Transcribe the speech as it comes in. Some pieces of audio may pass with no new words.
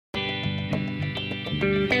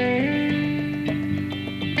Welcome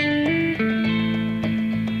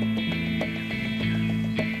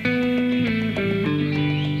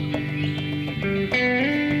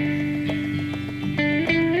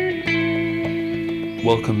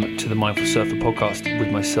to the Mindful Surfer podcast with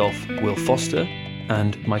myself, Will Foster,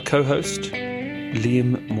 and my co-host,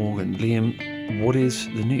 Liam Morgan. Liam, what is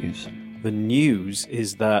the news? The news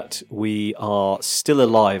is that we are still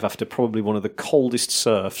alive after probably one of the coldest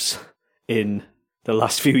surfs in the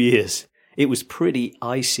last few years. It was pretty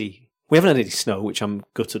icy. We haven't had any snow, which I'm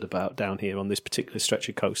gutted about down here on this particular stretch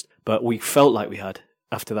of coast, but we felt like we had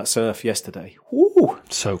after that surf yesterday. Woo!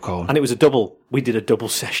 So cold. And it was a double. We did a double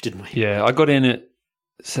sesh, didn't we? Yeah, I got in at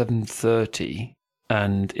 7:30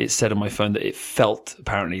 and it said on my phone that it felt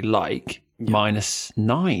apparently like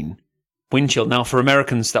 -9 wind chill. Now for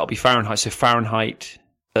Americans that'll be Fahrenheit, so Fahrenheit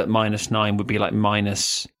at -9 would be like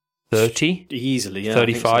 -30 easily, yeah,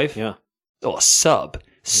 35, so, yeah, or sub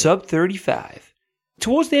 35.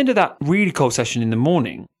 Towards the end of that really cold session in the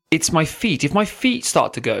morning, it's my feet. If my feet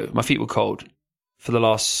start to go, my feet were cold for the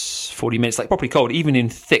last 40 minutes, like properly cold, even in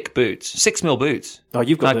thick boots, 6mm boots. Oh,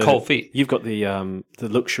 you've got cold feet. You've got the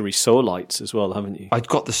luxury Solites as well, haven't you? I've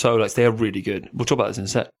got the Solites. They're really good. We'll talk about this in a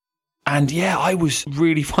sec. And yeah, I was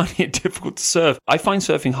really finding it difficult to surf. I find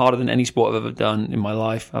surfing harder than any sport I've ever done in my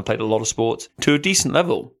life. I've played a lot of sports to a decent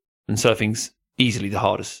level, and surfing's easily the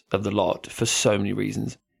hardest of the lot for so many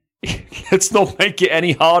reasons. Let's not make it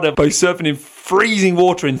any harder by surfing in freezing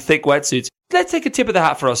water in thick wetsuits. Let's take a tip of the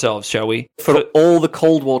hat for ourselves, shall we? For all the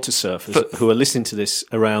cold water surfers who are listening to this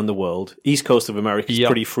around the world, East Coast of America is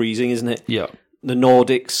pretty freezing, isn't it? Yeah. The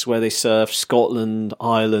Nordics, where they surf, Scotland,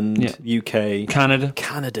 Ireland, UK. Canada,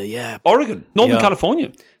 yeah. Oregon, Northern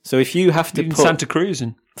California. So if you have to even put Santa Cruz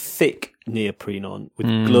and thick neoprene on with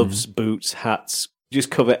gloves, boots, hats, just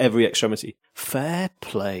cover every extremity. Fair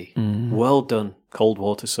play. Well done, cold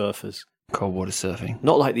water surfers. Cold water surfing.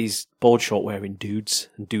 Not like these board short wearing dudes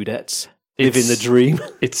and dudettes. Living the dream.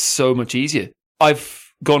 It's so much easier.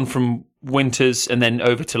 I've gone from winters and then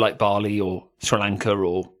over to like Bali or Sri Lanka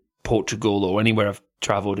or Portugal or anywhere I've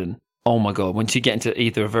travelled, and oh my God, once you get into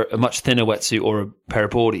either a much thinner wetsuit or a pair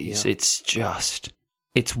of boardies,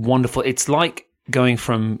 it's wonderful. It's like going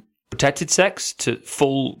from protected sex to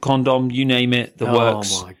full condom, you name it, the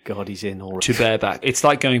works. Oh my God, he's in already. To bareback. It's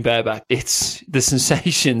like going bareback. The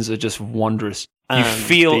sensations are just wondrous. You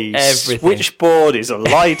feel everything. Switchboard is a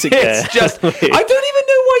lie to get. It's just, I don't even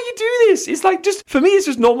know why you do this. It's like for me, it's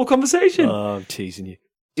just normal conversation. Oh, I'm teasing you.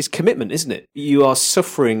 It's commitment, isn't it? You are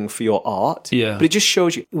suffering for your art. Yeah. But it just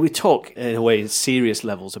shows you, we talk in a way in serious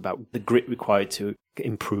levels about the grit required to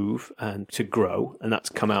improve and to grow. And that's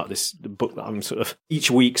come out of this book that I'm sort of each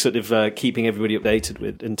week keeping everybody updated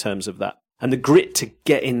with in terms of that. And the grit to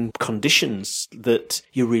get in conditions that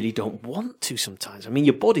you really don't want to sometimes. I mean,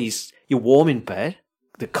 you're warm in bed,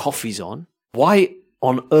 the coffee's on. Why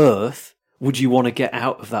on earth would you want to get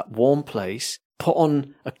out of that warm place, put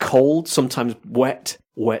on a cold, sometimes wet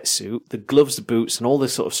wetsuit, the gloves, the boots, and all the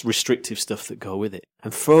sort of restrictive stuff that go with it,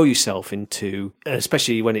 and throw yourself into,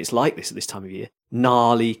 especially when it's like this at this time of year,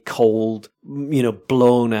 gnarly, cold,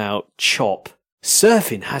 blown out chop.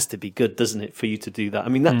 Surfing has to be good, doesn't it, for you to do that? I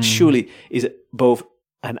mean, that surely is both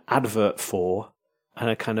an advert for and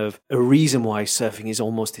a kind of a reason why surfing is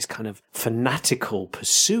almost this kind of fanatical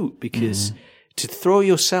pursuit, because to throw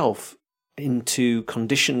yourself into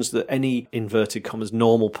conditions that any inverted commas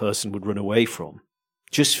normal person would run away from,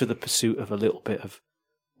 just for the pursuit of a little bit of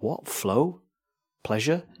flow,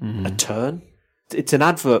 pleasure, a turn. It's an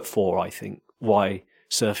advert for, I think, why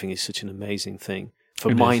surfing is such an amazing thing.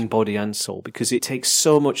 For mind, body, and soul, because it takes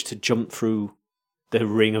so much to jump through the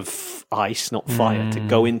ring of ice, not fire, to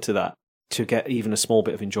go into that, to get even a small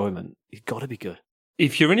bit of enjoyment. You've got to be good.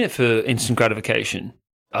 If you're in it for instant gratification,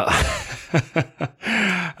 I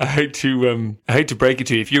hate to break it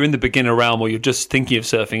to you. If you're in the beginner realm or you're just thinking of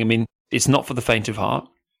surfing, I mean, it's not for the faint of heart.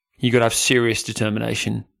 You got to have serious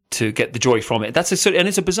determination to get the joy from it. And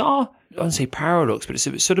it's a bizarre, I wouldn't say paradox, but it's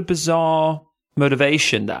a sort of bizarre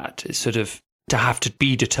motivation that is sort of to have to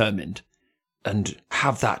be determined and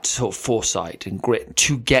have that sort of foresight and grit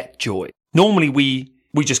to get joy. Normally we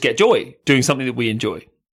just get joy doing something that we enjoy.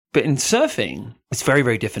 But in surfing, it's very,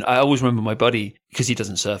 very different. I always remember my buddy, because he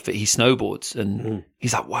doesn't surf, but he snowboards. And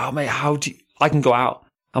he's like, wow, mate, I can go out.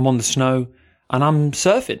 I'm on the snow and I'm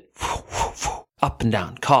surfing. Up and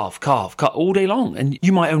down, carve, all day long. And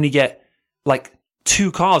you might only get like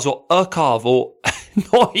 2 carves or a carve or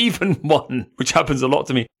not even one, which happens a lot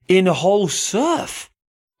to me, in a whole surf.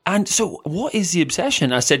 And so what is the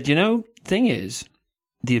obsession? I said, thing is,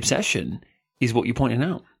 the obsession is what you're pointing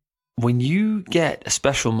out. When you get a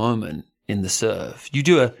special moment in the surf. You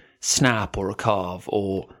do a snap or a carve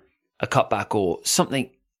or a cutback or something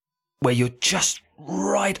where you're just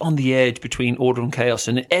right on the edge between order and chaos,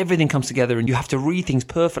 and everything comes together and you have to read things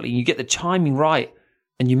perfectly and you get the timing right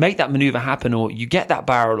and you make that maneuver happen, or you get that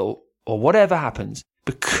barrel, or whatever happens.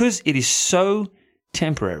 Because it is so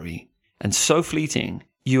temporary and so fleeting,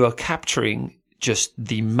 you are capturing just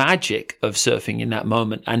the magic of surfing in that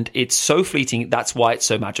moment. And it's so fleeting, that's why it's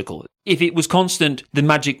so magical. If it was constant, the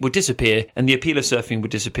magic would disappear and the appeal of surfing would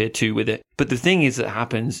disappear too with it. But the thing is that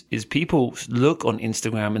happens is people look on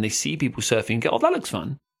Instagram and they see people surfing and go, oh, that looks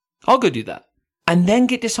fun. I'll go do that. And then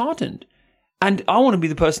get disheartened. And I want to be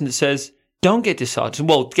the person that says, don't get disheartened.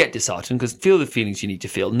 Well, get disheartened, because feel the feelings you need to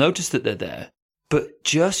feel. Notice that they're there. But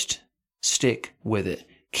just stick with it.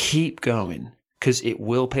 Keep going. Because it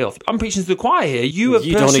will pay off. I'm preaching to the choir here. You have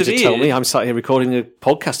persevered. You don't need to tell me. I'm sat here recording a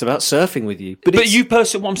podcast about surfing with you. But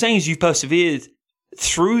what I'm saying is you've persevered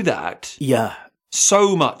through that. Yeah.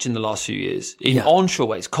 So much in the last few years. In onshore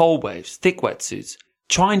waves, cold waves, thick wetsuits,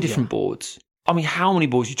 trying different boards. I mean, how many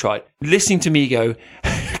boards you tried? Listening to me go,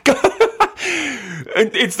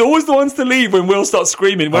 and it's always the ones to leave when Will starts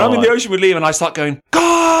screaming. When I'm in the ocean with Liam and I start going,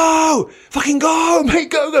 go! Fucking go, mate,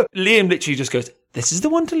 go! Liam literally just goes, this is the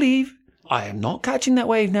one to leave. I am not catching that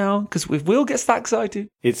wave now, because if Will gets that excited,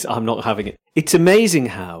 I'm not having it. It's amazing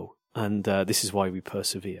how, and this is why we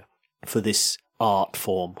persevere, for this art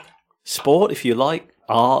form. Sport, if you like,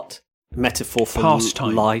 art, metaphor for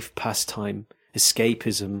pastime. Life, pastime,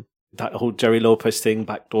 escapism, that whole Jerry Lopez thing,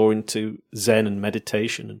 backdoor into Zen and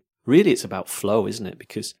meditation. And really, it's about flow, isn't it?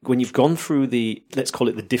 Because when you've gone through let's call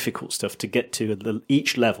it the difficult stuff to get to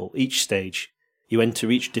each level, each stage, you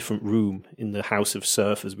enter each different room in the house of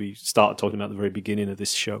surf, as we started talking about at the very beginning of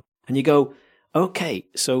this show. And you go, okay,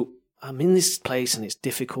 so I'm in this place and it's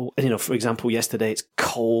difficult. And, for example, yesterday it's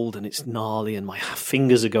cold and it's gnarly and my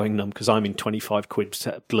fingers are going numb because I'm in 25 quid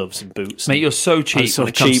set of gloves and boots. Mate, you're so cheap when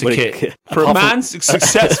it comes to kit. For a man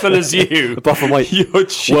successful as you, apart from you're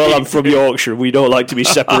cheap. Well, I'm from Yorkshire. We don't like to be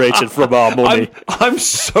separated from our money. I'm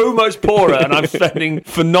so much poorer and I'm spending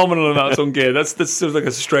phenomenal amounts on gear. That's sort of like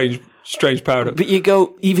a strange paradox. But you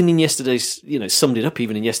go, even in yesterday's, summed it up,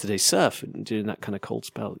 even in yesterday's surf, during that kind of cold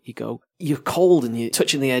spell, you go, you're cold and you're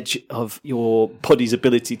touching the edge of your body's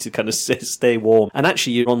ability to kind of stay warm. And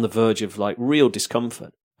actually you're on the verge of like real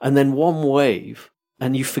discomfort. And then one wave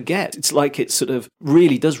and you forget. It's like it sort of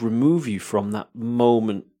really does remove you from that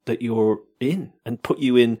moment that you're in and put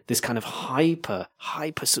you in this kind of hyper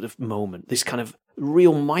sort of moment, this kind of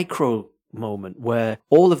real micro moment where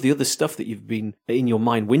all of the other stuff that you've been in your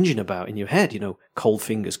mind whinging about in your head, cold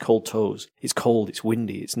fingers, cold toes, it's cold, it's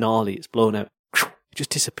windy, it's gnarly, it's blown out, it just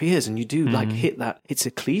disappears. And you do hit that, it's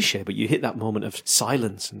a cliche, but you hit that moment of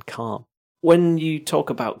silence and calm. When you talk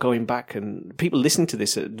about going back, and people listening to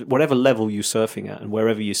this at whatever level you're surfing at and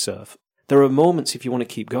wherever you surf, there are moments, if you want to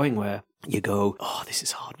keep going, where you go, oh, this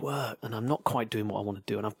is hard work and I'm not quite doing what I want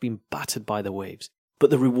to do and I've been battered by the waves.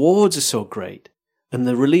 But the rewards are so great. And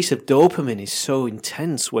the release of dopamine is so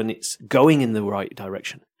intense when it's going in the right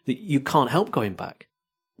direction that you can't help going back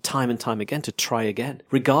time and time again to try again,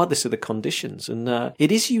 regardless of the conditions. And it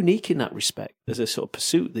is unique in that respect as a sort of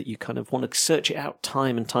pursuit that you kind of want to search it out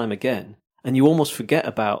time and time again. And you almost forget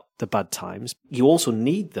about the bad times. You also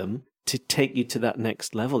need them to take you to that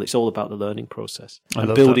next level. It's all about the learning process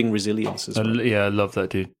and building resilience as well. Yeah, I love that,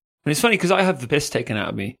 dude. And it's funny because I have the piss taken out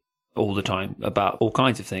of me all the time about all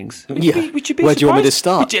kinds of things. Where do you want me to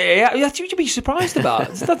start? That's what you'd be surprised about.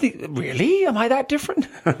 It's nothing, really? Am I that different?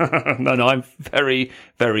 No, I'm very,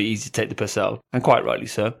 very easy to take the piss out, and quite rightly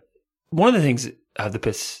so. One of the things that I have the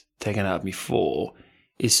piss taken out of me for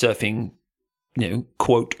is surfing,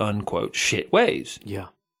 quote unquote, shit waves. Yeah.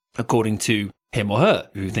 According to him or her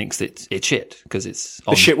who thinks it's shit because it's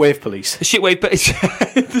the shit wave police. The shit wave,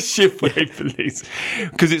 the shit wave police,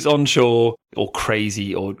 because it's onshore or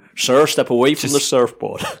crazy or sir, step away from the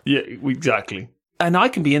surfboard. Yeah, exactly. And I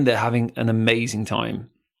can be in there having an amazing time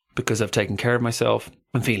because I've taken care of myself.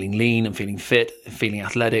 I'm feeling lean. I'm feeling fit. I'm feeling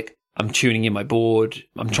athletic. I'm tuning in my board.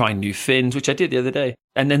 I'm trying new fins, which I did the other day.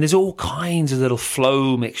 And then there's all kinds of little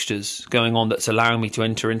flow mixtures going on that's allowing me to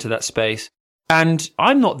enter into that space. And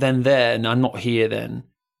I'm not then there, and I'm not here then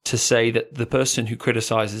to say that the person who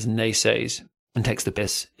criticizes and naysays and takes the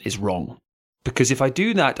piss is wrong. Because if I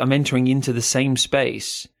do that, I'm entering into the same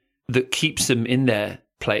space that keeps them in their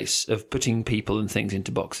place of putting people and things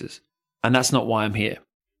into boxes. And that's not why I'm here.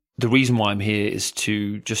 The reason why I'm here is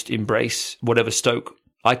to just embrace whatever stoke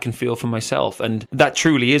I can feel for myself. And that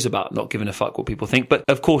truly is about not giving a fuck what people think. But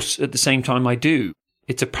of course, at the same time, I do.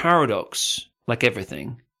 It's a paradox, like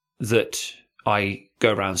everything, that I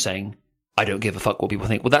go around saying, I don't give a fuck what people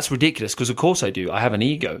think. Well, that's ridiculous because of course I do. I have an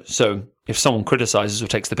ego. So if someone criticizes or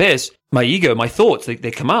takes the piss, my ego, my thoughts, they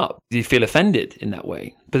come up. You feel offended in that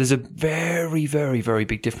way. But there's a very, very, very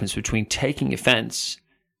big difference between taking offense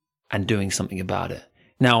and doing something about it.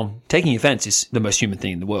 Now, taking offense is the most human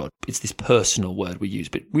thing in the world. It's this personal word we use,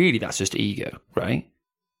 but really that's just ego, right?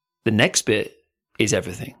 The next bit is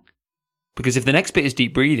everything. Because if the next bit is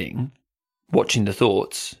deep breathing, watching the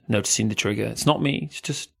thoughts, noticing the trigger, it's not me. It's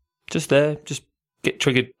just there. Just get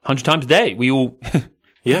triggered 100 times a day. We all,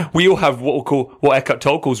 we all have what Eckhart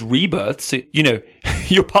Tolle calls rebirths.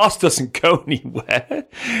 Your past doesn't go anywhere.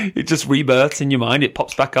 It just rebirths in your mind. It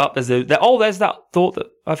pops back up. There's that thought that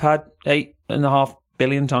I've had 8.5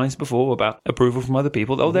 billion times before about approval from other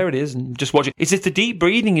people. Oh, there it is. And just watch it. It's if the deep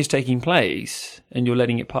breathing is taking place and you're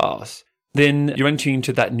letting it pass, then you're entering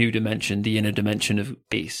into that new dimension, the inner dimension of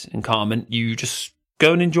peace and calm. And you just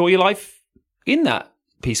go and enjoy your life in that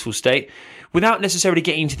peaceful state without necessarily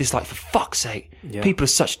getting into this, like, for fuck's sake, people are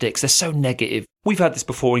such dicks. They're so negative. We've had this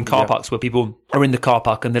before in car parks where people are in the car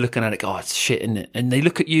park and they're looking at it, oh, it's shit, isn't it? And they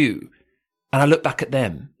look at you and I look back at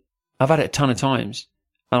them. I've had it a ton of times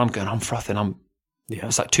and I'm going, I'm frothing.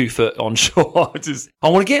 It's like 2 foot onshore. I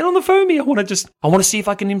want to get in on the foamy. I want to see if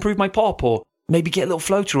I can improve my pop or maybe get a little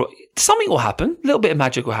floater. Or something will happen. A little bit of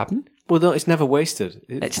magic will happen. Well, no, it's never wasted.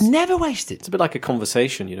 It's never wasted. It's a bit like a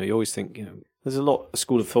conversation. You always think, there's a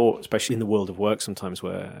school of thought, especially in the world of work sometimes,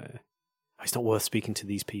 where it's not worth speaking to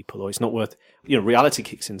these people, or it's not worth, reality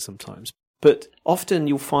kicks in sometimes. But often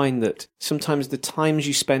you'll find that sometimes the times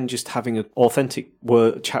you spend just having an authentic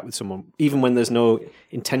chat with someone, even when there's no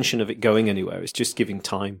intention of it going anywhere, it's just giving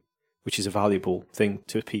time, which is a valuable thing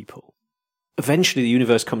to people. Eventually the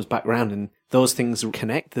universe comes back round and those things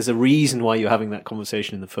connect. There's a reason why you're having that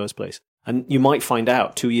conversation in the first place. And you might find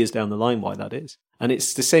out 2 years down the line why that is. And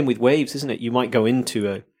it's the same with waves, isn't it? You might go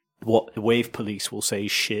into what the wave police will say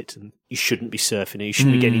is shit and you shouldn't be surfing it. You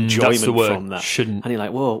shouldn't be getting enjoyment from that. Shouldn't. And you're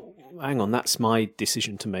like, well, hang on, that's my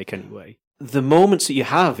decision to make anyway. The moments that you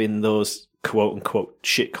have in those quote-unquote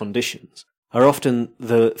shit conditions are often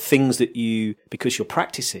the things that because you're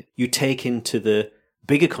practicing, you take into the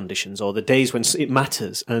bigger conditions or the days when it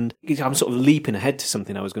matters. And I'm sort of leaping ahead to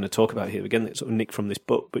something I was going to talk about here. Again, that's sort of nicked from this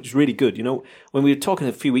book, but it's really good. When we were talking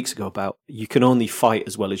a few weeks ago about you can only fight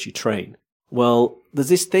as well as you train. Well, there's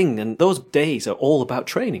this thing, and those days are all about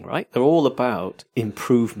training, right? They're all about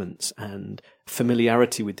improvements and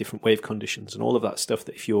familiarity with different wave conditions and all of that stuff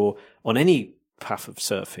that if you're on any path of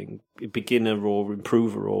surfing, beginner or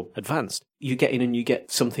improver or advanced, you get in and you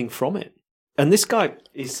get something from it. And this guy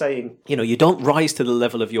is saying, you don't rise to the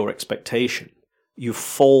level of your expectation. You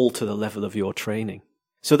fall to the level of your training.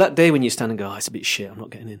 So that day when you stand and go, it's a bit shit, I'm not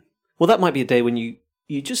getting in. Well, that might be a day when you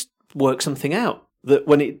just work something out. That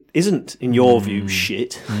when it isn't, in your view,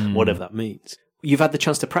 shit, whatever that means, you've had the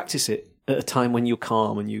chance to practice it at a time when you're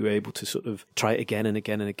calm and you're able to sort of try it again and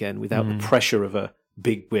again and again without the pressure of a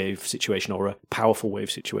big wave situation or a powerful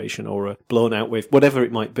wave situation or a blown out wave, whatever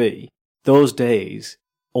it might be. Those days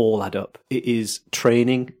all add up. It is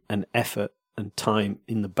training and effort and time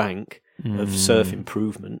in the bank of surf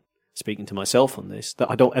improvement, speaking to myself on this,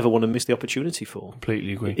 that I don't ever want to miss the opportunity for.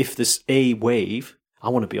 Completely agree. If there's a wave, I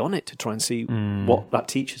want to be on it to try and see what that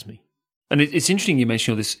teaches me. And it's interesting you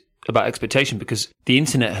mention all this about expectation because the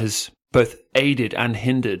internet has both aided and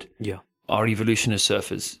hindered our evolution as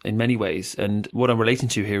surfers in many ways. And what I'm relating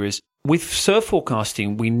to here is with surf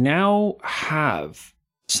forecasting, we now have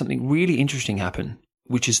something really interesting happen,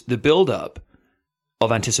 which is the build-up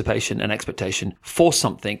of anticipation and expectation for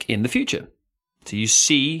something in the future. So you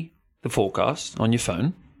see the forecast on your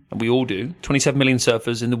phone, and we all do. 27 million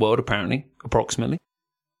surfers in the world, apparently, approximately.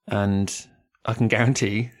 And I can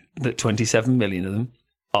guarantee that 27 million of them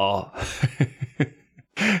are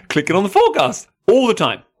clicking on the forecast all the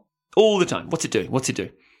time. All the time. What's it doing? What's it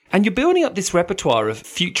doing? And you're building up this repertoire of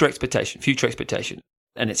future expectation.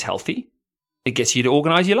 And it's healthy. It gets you to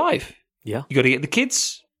organize your life. Yeah. You got to get the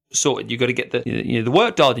kids sorted. You got to get the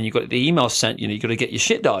work dialed in. You got the emails sent. You got to get your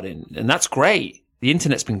shit dialed in. And that's great. The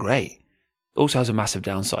internet's been great. Also has a massive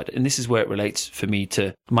downside. And this is where it relates for me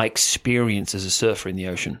to my experience as a surfer in the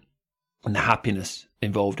ocean and the happiness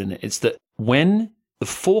involved in it. It's that when the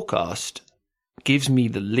forecast gives me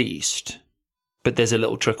the least, but there's a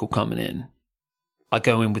little trickle coming in, I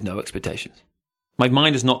go in with no expectations. My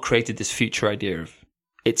mind has not created this future idea of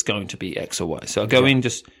it's going to be X or Y. So I go in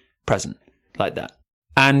just present like that.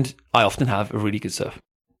 And I often have a really good surf.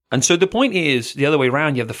 And so the point is the other way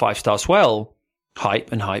around, you have the 5-star swell,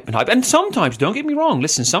 hype and hype and hype. And sometimes, don't get me wrong,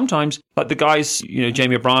 listen, sometimes like the guys,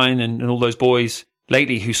 Jamie O'Brien and all those boys,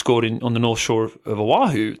 lately who scored on the north shore of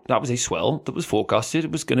Oahu. That was a swell that was forecasted.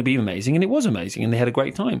 It was going to be amazing, and it was amazing, and they had a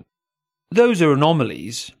great time. Those are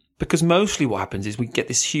anomalies, because mostly what happens is we get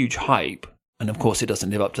this huge hype, and of course it doesn't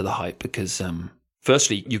live up to the hype because,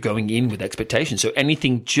 firstly, you're going in with expectations. So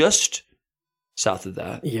anything just south of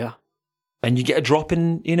that, and you get a drop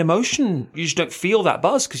in emotion. You just don't feel that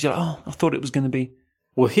buzz because you're like, oh, I thought it was going to be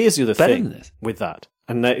Well, here's the other better thing than this. with that,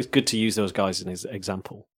 and it's good to use those guys as an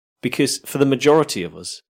example, because for the majority of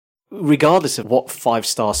us, regardless of what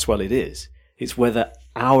 5-star swell it is, it's whether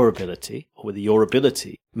our ability or whether your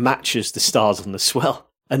ability matches the stars on the swell.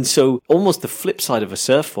 And so almost the flip side of a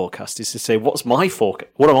surf forecast is to say, what's my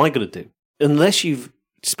forecast? What am I going to do? Unless you've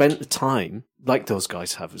spent the time, like those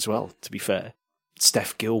guys have as well, to be fair,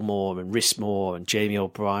 Steph Gilmore and Rismore and Jamie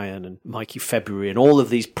O'Brien and Mikey February and all of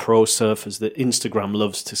these pro surfers that Instagram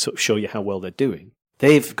loves to sort of show you how well they're doing.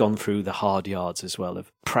 They've gone through the hard yards as well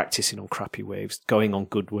of practicing on crappy waves, going on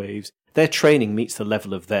good waves. Their training meets the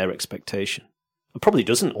level of their expectation. It probably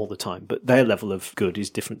doesn't all the time, but their level of good is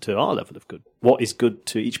different to our level of good. What is good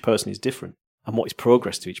to each person is different, and what is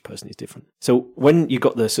progress to each person is different. So when you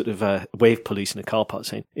got the sort of wave police in a car park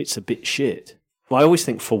saying, it's a bit shit, well, I always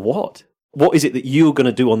think, for what? What is it that you're going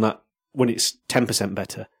to do on that when it's 10%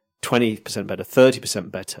 better, 20% better,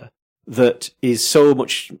 30% better, that is so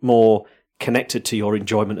much more connected to your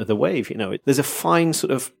enjoyment of the wave? You know, there's a fine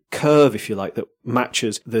sort of curve, if you like, that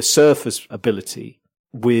matches the surfer's ability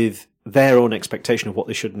with their own expectation of what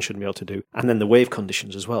they should and shouldn't be able to do, and then the wave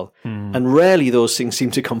conditions as well. And rarely those things seem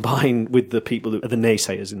to combine with the people who are the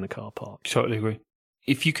naysayers in the car park. Totally agree.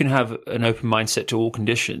 If you can have an open mindset to all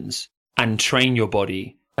conditions and train your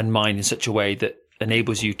body and mind in such a way that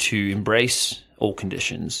enables you to embrace all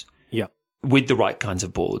conditions, with the right kinds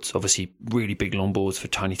of boards, obviously really big long boards for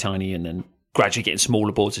tiny, and then gradually getting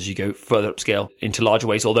smaller boards as you go further upscale into larger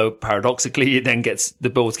waves, although paradoxically it then the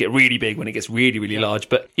boards get really big when it gets really large.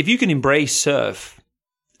 But if you can embrace surf,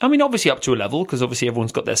 I mean, obviously up to a level, because obviously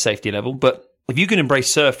everyone's got their safety level, but if you can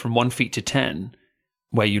embrace surf from 1 feet to 10,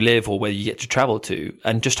 where you live or where you get to travel to,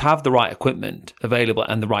 and just have the right equipment available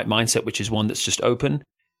and the right mindset, which is one that's just open,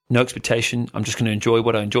 no expectation, I'm just going to enjoy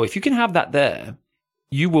what I enjoy. If you can have that there,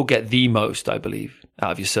 you will get the most, I believe,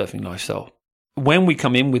 out of your surfing lifestyle. When we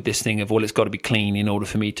come in with this thing of, well, it's got to be clean in order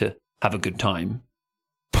for me to have a good time.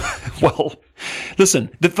 Well,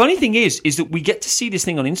 listen, the funny thing is that we get to see this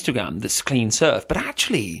thing on Instagram that's clean surf, but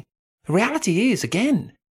actually, the reality is,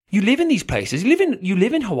 again, you live in these places, you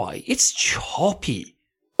live in Hawaii, it's choppy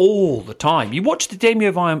all the time. You watch the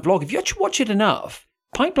Damien Viant vlog, if you actually watch it enough,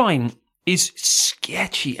 Pipeline is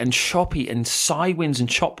sketchy and choppy and side winds and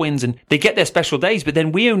chop winds, and they get their special days, but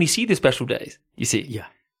then we only see the special days, you see. Yeah.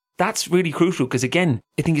 That's really crucial because, again,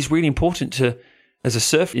 I think it's really important to, as a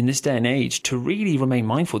surfer in this day and age, to really remain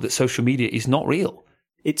mindful that social media is not real.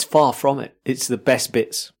 It's far from it. It's the best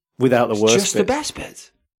bits without the worst bits. Just the best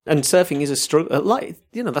bits. And surfing is a struggle. Like,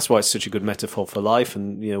 that's why it's such a good metaphor for life.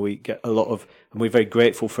 And, we get a lot of, and we're very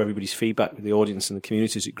grateful for everybody's feedback with the audience and the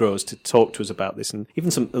community as it grows to talk to us about this. And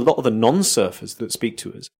even a lot of the non-surfers that speak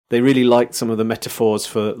to us, they really like some of the metaphors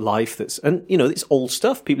for life it's old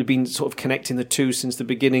stuff. People have been sort of connecting the two since the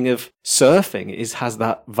beginning of surfing. It has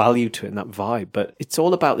that value to it and that vibe. But it's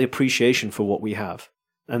all about the appreciation for what we have.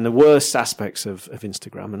 And the worst aspects of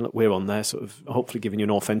Instagram, and look, we're on there sort of hopefully giving you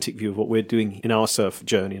an authentic view of what we're doing in our surf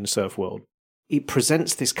journey and surf world. It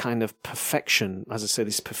presents this kind of perfection, as I say,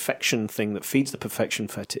 this perfection thing that feeds the perfection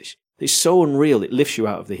fetish. It's so unreal, it lifts you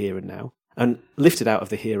out of the here and now. And lifted out of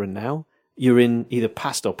the here and now, you're in either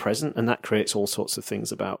past or present, and that creates all sorts of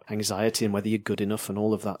things about anxiety and whether you're good enough and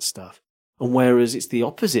all of that stuff. And whereas it's the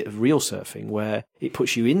opposite of real surfing, where it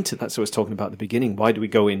puts you into, that's what I was talking about at the beginning, why do we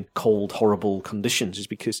go in cold, horrible conditions? Is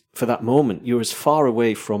because for that moment, you're as far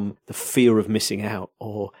away from the fear of missing out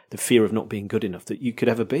or the fear of not being good enough that you could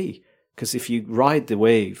ever be. Because if you ride the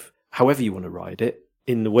wave, however you want to ride it,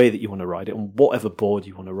 in the way that you want to ride it, on whatever board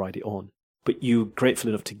you want to ride it on, but you're grateful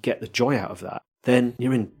enough to get the joy out of that, then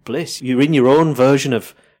you're in bliss. You're in your own version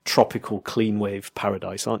of tropical clean wave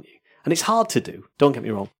paradise, aren't you? And it's hard to do, don't get me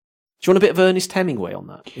wrong. Do you want a bit of Ernest Hemingway on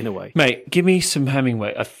that, in a way? Mate, give me some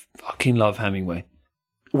Hemingway. I fucking love Hemingway.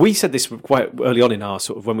 We said this quite early on in our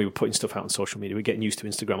sort of, when we were putting stuff out on social media, we're getting used to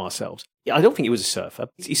Instagram ourselves. I don't think he was a surfer.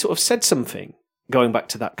 He sort of said something, going back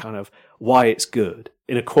to that kind of why it's good,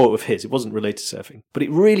 in a quote of his. It wasn't related to surfing, but it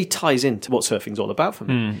really ties into what surfing's all about for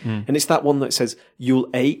me. And it's that one that says, you'll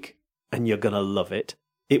ache and you're going to love it.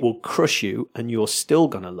 It will crush you and you're still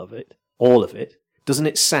going to love it. All of it. Doesn't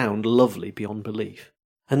it sound lovely beyond belief?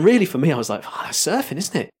 And really, for me, I was like, that's surfing,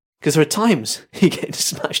 isn't it? Because there are times you get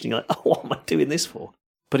smashed and you're like, what am I doing this for?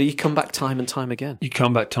 But you come back time and time again. You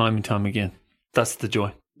come back time and time again. That's the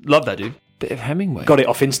joy. Love that, dude. Bit of Hemingway. Got it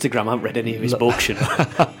off Instagram. I haven't read any of his books, you know.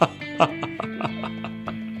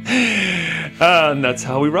 And that's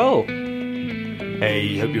how we roll.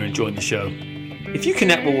 Hey, hope you're enjoying the show. If you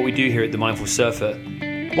connect with what we do here at The Mindful Surfer,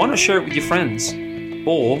 why not share it with your friends?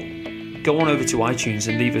 Or go on over to iTunes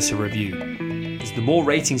and leave us a review. Because the more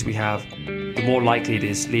ratings we have, the more likely it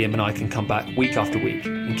is Liam and I can come back week after week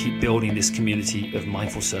and keep building this community of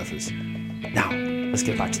mindful surfers. Now, let's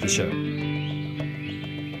get back to the show.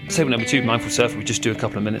 Segment number 2, Mindful Surfer, we just do a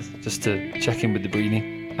couple of minutes just to check in with the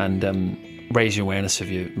breathing and raise your awareness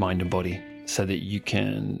of your mind and body so that you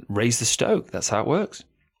can raise the stoke. That's how it works.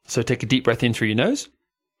 So take a deep breath in through your nose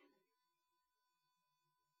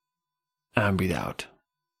and breathe out.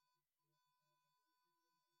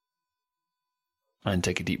 And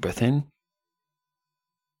take a deep breath in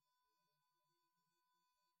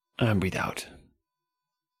and breathe out.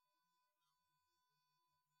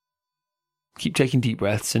 Keep taking deep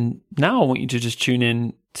breaths, and now I want you to just tune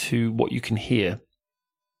in to what you can hear.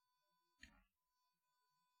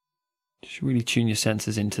 Just really tune your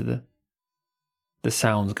senses into the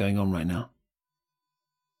sounds going on right now.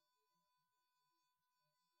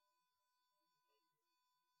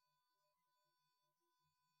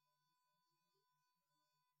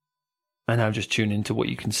 And now just tune into what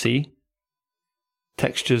you can see.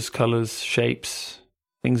 Textures, colors, shapes,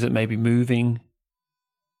 things that may be moving.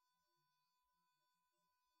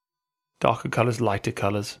 Darker colors, lighter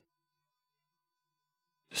colors.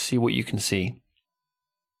 Just see what you can see.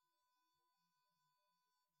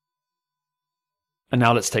 And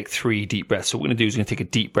now let's take 3 deep breaths. So what we're going to do is we're going to take a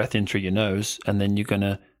deep breath in through your nose, and then you're going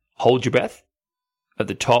to hold your breath at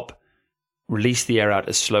the top, release the air out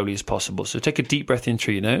as slowly as possible. So take a deep breath in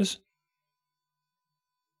through your nose,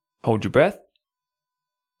 hold your breath,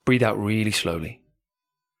 breathe out really slowly.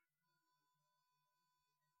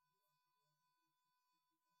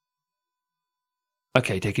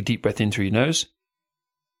 Okay, take a deep breath in through your nose,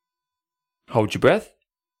 hold your breath,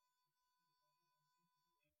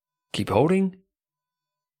 keep holding,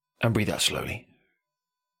 and breathe out slowly.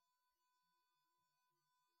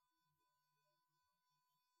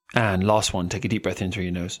 And last one, take a deep breath in through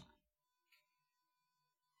your nose.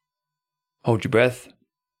 Hold your breath.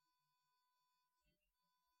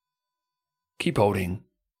 Keep holding,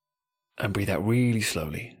 and breathe out really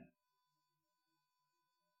slowly.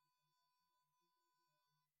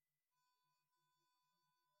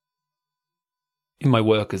 In my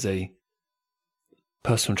work as a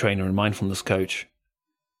personal trainer and mindfulness coach,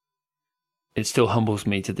 it still humbles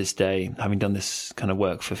me to this day, having done this kind of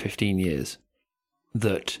work for 15 years,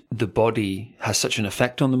 that the body has such an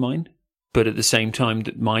effect on the mind, but at the same time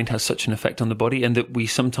that mind has such an effect on the body, and that we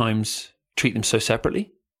sometimes treat them so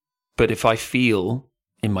separately. But if I feel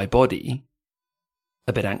in my body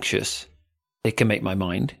a bit anxious, it can make my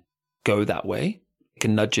mind go that way. It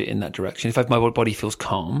can nudge it in that direction. If my body feels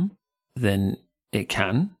calm, then it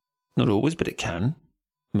can, not always, but it can,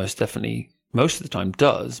 most definitely, most of the time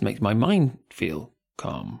does, make my mind feel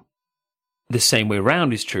calm. The same way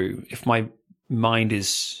around is true. If my mind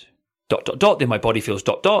is ... then my body feels ...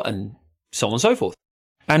 and so on and so forth.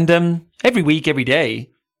 And every week, every day,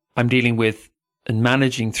 I'm dealing with and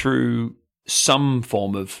managing through some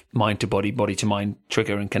form of mind to body, body to mind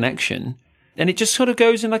trigger and connection. And it just sort of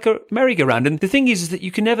goes in like a merry-go-round. And the thing is that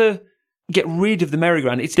you can never get rid of the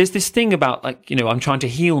merry-go-round. There's this thing about, like, you know, I'm trying to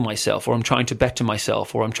heal myself, or I'm trying to better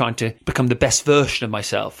myself, or I'm trying to become the best version of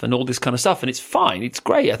myself, and all this kind of stuff. And it's fine. It's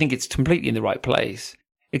great. I think it's completely in the right place.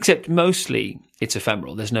 Except mostly it's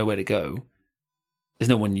ephemeral. There's nowhere to go. There's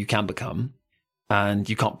no one you can become. And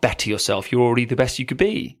you can't better yourself. You're already the best you could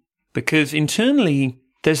be. Because internally,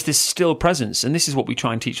 there's this still presence. And this is what we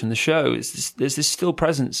try and teach on the show. There's this still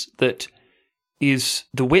presence that is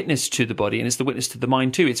the witness to the body, and it's the witness to the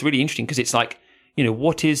mind too. It's really interesting because it's like, you know,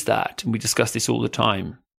 what is that? And we discuss this all the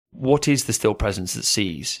time. What is the still presence that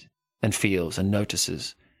sees and feels and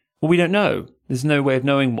notices? Well, we don't know. There's no way of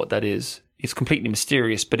knowing what that is. It's completely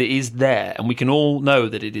mysterious, but it is there, and we can all know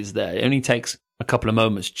that it is there. It only takes a couple of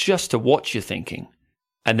moments just to watch your thinking.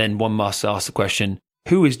 And then one must ask the question,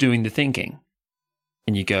 who is doing the thinking?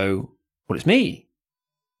 And you go, well, it's me.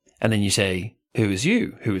 And then you say, who is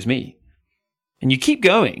you? Who is me? And you keep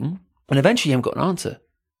going, and eventually you haven't got an answer.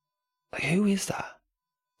 Like, who is that?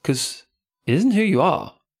 Because it isn't who you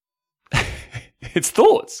are. It's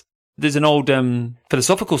thoughts. There's an old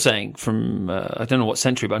philosophical saying from, I don't know what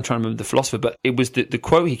century, but I'm trying to remember the philosopher, but it was the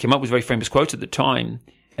quote he came up with, a very famous quote at the time,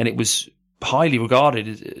 and it was highly regarded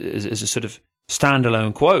as a sort of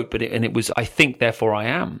standalone quote, but it was, I think, therefore I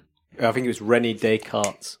am. I think it was René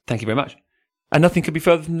Descartes. Thank you very much. And nothing could be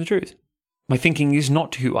further from the truth. My thinking is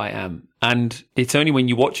not who I am. And it's only when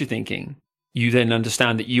you watch your thinking, you then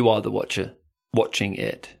understand that you are the watcher, watching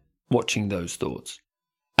it, watching those thoughts.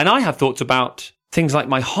 And I have thoughts about things like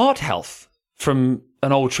my heart health from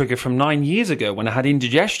an old trigger from 9 years ago when I had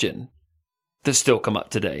indigestion that still come up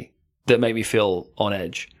today that make me feel on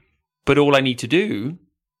edge. But all I need to do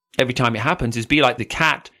every time it happens is be like the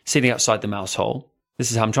cat sitting outside the mouse hole.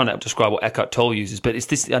 This is how I'm trying to describe what Eckhart Tolle uses, but it's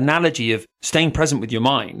this analogy of staying present with your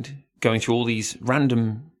mind, going through all these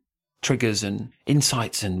random triggers and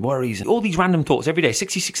insights and worries and all these random thoughts every day,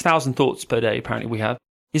 66,000 thoughts per day apparently we have,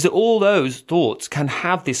 is that all those thoughts can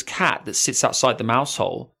have this cat that sits outside the mouse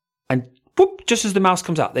hole, and whoop, just as the mouse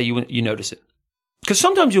comes out there, you notice it. Because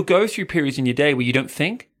sometimes you'll go through periods in your day where you don't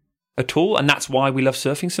think at all, and that's why we love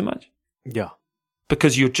surfing so much. Yeah.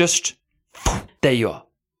 Because you're just, there you are.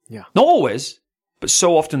 Yeah. Not always, but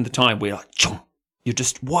so often the time we're like, you're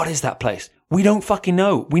just, what is that place? We don't fucking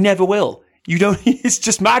know. We never will. You don't, it's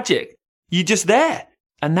just magic. You're just there.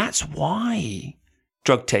 And that's why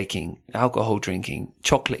drug taking, alcohol drinking,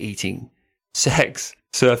 chocolate eating, sex,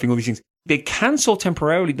 surfing, all these things, they cancel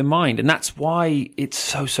temporarily the mind. And that's why it's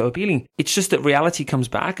so appealing. It's just that reality comes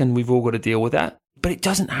back and we've all got to deal with that. But it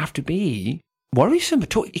doesn't have to be worrisome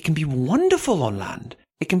at all. It can be wonderful on land.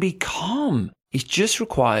 It can be calm. It just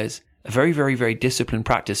requires a very, very, very disciplined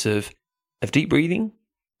practice of deep breathing,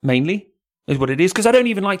 mainly, is what it is. Because I don't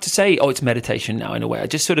even like to say, oh, it's meditation now in a way. I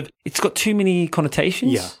just sort of, it's got too many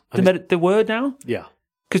connotations, the word now. Yeah.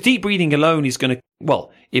 Because deep breathing alone is going to,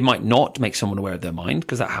 well, it might not make someone aware of their mind,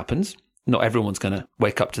 because that happens. Not everyone's going to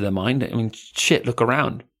wake up to their mind. I mean, shit, look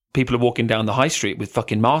around. People are walking down the high street with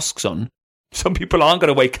fucking masks on. Some people aren't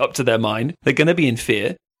going to wake up to their mind. They're going to be in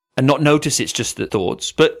fear and not notice it's just the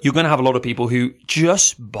thoughts. But you're going to have a lot of people who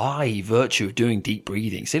just by virtue of doing deep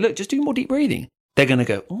breathing, say, look, just do more deep breathing. They're going to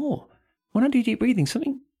go, oh, when I do deep breathing,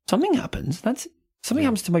 something happens. Something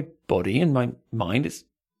happens to my body and my mind.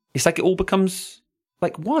 It's like it all becomes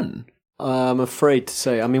like one. I'm afraid to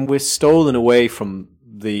say, I mean, we're stolen away from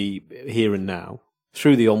the here and now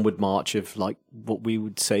through the onward march of like what we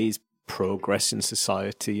would say is progress in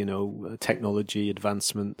society, technology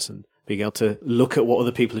advancements, and being able to look at what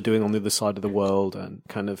other people are doing on the other side of the world and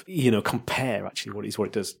kind of, compare actually what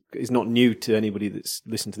it does. It's not new to anybody that's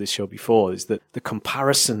listened to this show before, is that the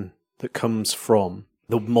comparison that comes from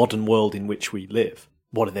the modern world in which we live.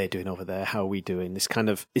 What are they doing over there? How are we doing? This kind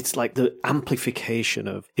of, it's like the amplification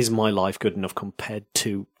of, is my life good enough compared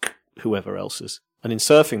to whoever else's? And in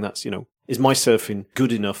surfing, that's, is my surfing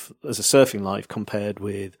good enough as a surfing life compared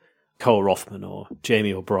with Cole Rothman or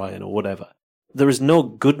Jamie O'Brien or whatever? There is no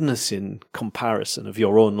goodness in comparison of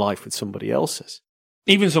your own life with somebody else's.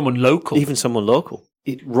 Even someone local.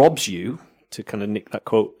 It robs you, to kind of nick that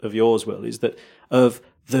quote of yours, Will, is that of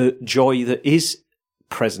the joy that is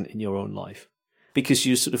present in your own life. Because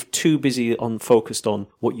you're sort of too busy focused on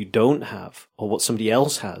what you don't have or what somebody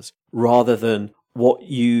else has, rather than what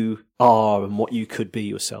you are and what you could be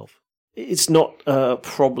yourself. It's not a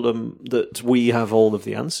problem that we have all of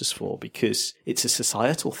the answers for, because it's a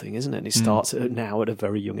societal thing, isn't it? And it starts now at a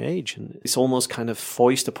very young age. And it's almost kind of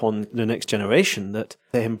foist upon the next generation that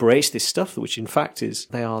they embrace this stuff, which in fact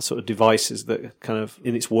they are sort of devices that kind of,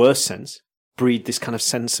 in its worst sense, breed this kind of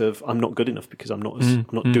sense of, I'm not good enough because I'm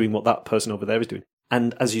not doing what that person over there is doing.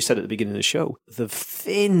 And as you said at the beginning of the show, the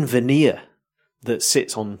thin veneer that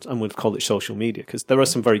sits on, and we'll call it social media, because there are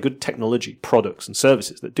some very good technology products and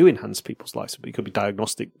services that do enhance people's lives. It could be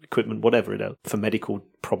diagnostic equipment, whatever it is, for medical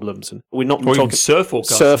problems. And we're not talking surf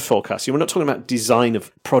forecasting. We're not talking about design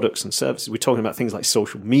of products and services. We're talking about things like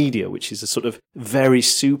social media, which is a sort of very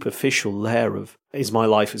superficial layer of, is my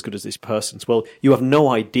life as good as this person's? Well, you have no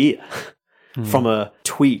idea from a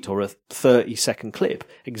tweet or a 30-second clip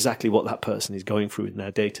exactly what that person is going through in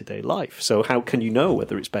their day-to-day life. So how can you know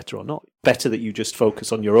whether it's better or not? Better that you just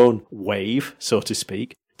focus on your own wave, so to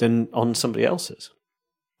speak, than on somebody else's.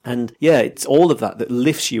 And yeah, it's all of that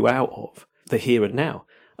lifts you out of the here and now.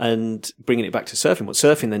 And bringing it back to surfing, what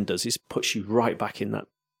surfing then does is puts you right back in that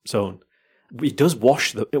zone. It does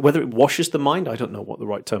whether it washes the mind, I don't know what the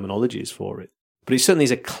right terminology is for it. But it certainly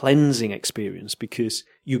is a cleansing experience, because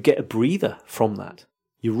you get a breather from that.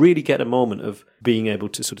 You really get a moment of being able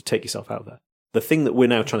to sort of take yourself out there. The thing that we're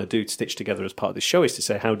now trying to do to stitch together as part of this show is to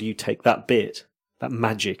say, how do you take that bit, that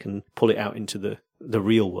magic, and pull it out into the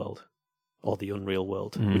real world or the unreal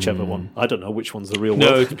world, whichever one. I don't know which one's the real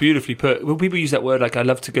world. No, it's beautifully put. Well, people use that word like, I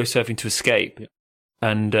love to go surfing to escape. Yeah.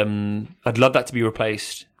 And I'd love that to be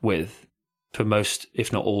replaced with, for most,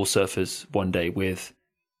 if not all surfers one day, with,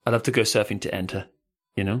 I love to go surfing to enter,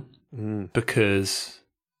 because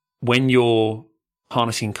when you're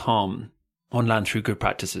harnessing calm on land through good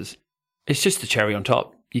practices, It's just the cherry on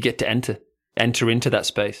top. You get to enter into that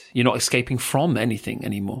space. You're not escaping from anything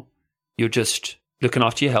anymore. You're just looking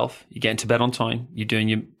after your health. You get into bed on time. You're doing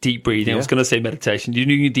your deep breathing. I was going to say meditation. You're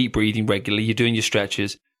doing your deep breathing regularly. You're doing your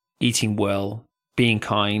stretches, eating well, being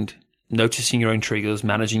kind, noticing your own triggers,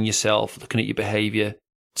 managing yourself, looking at your behavior,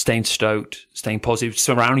 staying stoked, staying positive,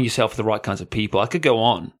 surrounding yourself with the right kinds of people. I could go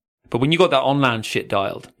on. But when you got that on-land shit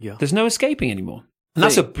dialed, there's no escaping anymore. And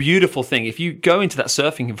that's a beautiful thing. If you go into that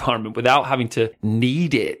surfing environment without having to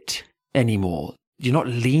need it anymore, you're not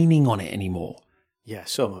leaning on it anymore. Yeah,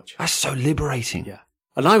 so much. That's so liberating. Yeah.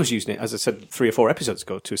 And I was using it, as I said 3 or 4 episodes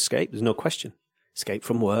ago, to escape. There's no question. Escape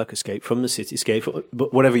from work, escape from the city, escape from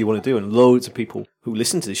whatever you want to do. And loads of people who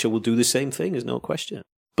listen to this show will do the same thing, there's no question.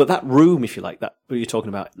 But that room, if you like, that what you're talking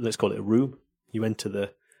about, let's call it a room. You enter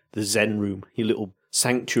the Zen room, your little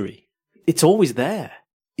sanctuary. It's always there.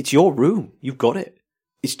 It's your room. You've got it.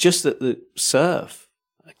 It's just that the surf,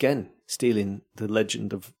 again, stealing the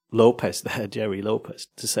legend of Lopez there, Jerry Lopez,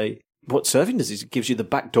 to say what surfing does is it gives you the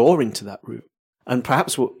back door into that room. And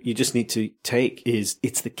perhaps what you just need to take is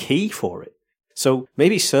it's the key for it. So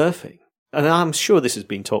maybe surfing, and I'm sure this has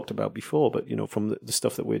been talked about before, but from the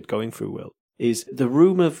stuff that we're going through, Will, is the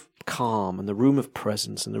room of calm and the room of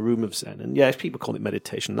presence and the room of Zen. And if people call it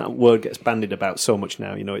meditation, that word gets bandied about so much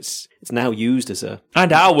now. It's now used as a...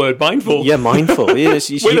 And our word, mindful. Yeah, mindful. Yeah,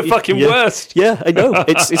 we're the fucking worst. Yeah, I know.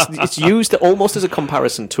 It's used almost as a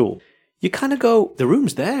comparison tool. You kind of go, the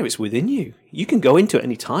room's there, it's within you. You can go into it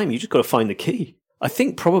any time. You just got to find the key. I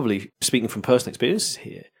think probably, speaking from personal experiences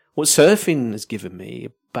here, what surfing has given me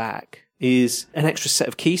back is an extra set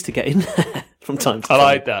of keys to get in there from time to time. I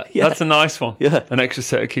like that. Yeah. That's a nice one. Yeah. An extra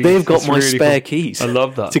set of keys. They've got my really spare cool. keys. I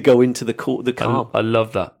love that. To go into the calm. I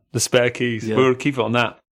love that. The spare keys. Yeah. We'll keep it on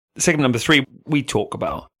that. Segment number 3, we talk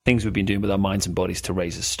about things we've been doing with our minds and bodies to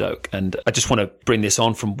raise a stoke. And I just want to bring this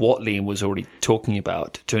on from what Liam was already talking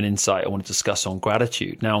about to an insight I want to discuss on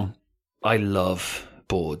gratitude. Now, I love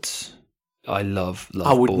boards. I love boards.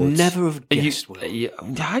 I would never have guessed.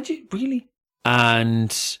 Had you really?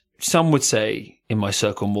 And some would say in my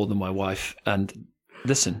circle more than my wife. And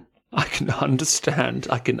listen, I can understand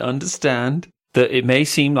that it may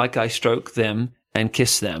seem like I stroke them and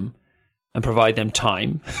kiss them and provide them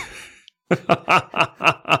time. More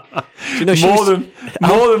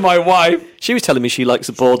than my wife. She was telling me she likes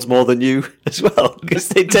the boards more than you as well, because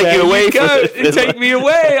they take you away. They take me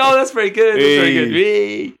away. Oh, that's very good. That's very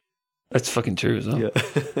good. That's fucking true as well. Yeah.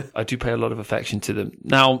 I do pay a lot of affection to them.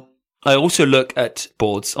 Now, I also look at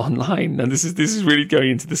boards online, and this is really going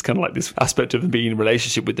into this kind of like this aspect of being in a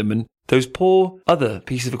relationship with them, and those poor other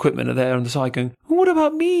pieces of equipment are there on the side going, what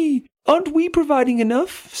about me? Aren't we providing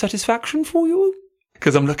enough satisfaction for you?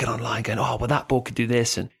 Because I'm looking online going, oh, well, that board could do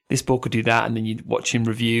this and this board could do that. And then you're watching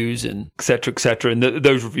reviews and et cetera, et cetera. And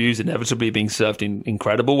those reviews inevitably are being surfed in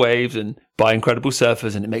incredible waves and by incredible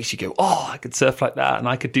surfers. And it makes you go, oh, I could surf like that. And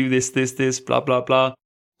I could do this, blah, blah, blah.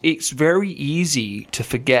 It's very easy to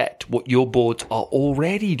forget what your boards are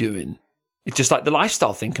already doing. It's just like the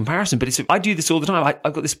lifestyle thing comparison. But I do this all the time.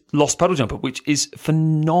 I've got this Lost Puddle Jumper, which is a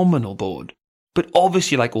phenomenal board. But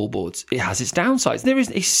obviously, like all boards, it has its downsides. There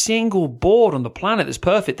isn't a single board on the planet that's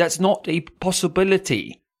perfect. That's not a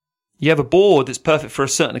possibility. You have a board that's perfect for a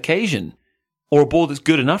certain occasion, or a board that's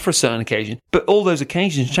good enough for a certain occasion. But all those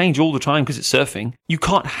occasions change all the time because it's surfing. You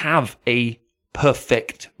can't have a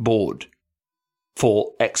perfect board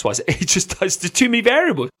for X, Y, Z. It's too many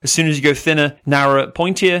variables. As soon as you go thinner, narrower,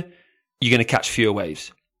 pointier, you're going to catch fewer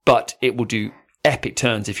waves. But it will do epic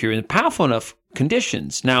turns if you're in powerful enough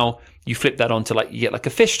conditions. Now, you flip that onto you get like a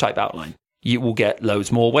fish type outline. You will get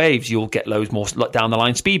loads more waves. You'll get loads more down the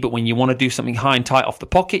line speed. But when you want to do something high and tight off the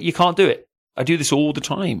pocket, you can't do it. I do this all the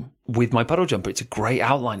time with my puddle jumper. It's a great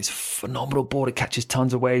outline. It's a phenomenal board. It catches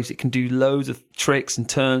tons of waves. It can do loads of tricks and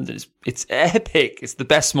turns. And it's epic. It's the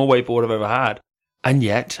best small wave board I've ever had. And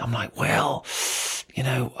yet I'm like, well,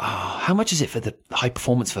 how much is it for the high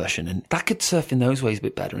performance version? And that could surf in those ways a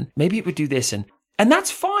bit better. And maybe it would do this. And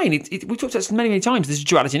that's fine. We've talked about this many, many times. There's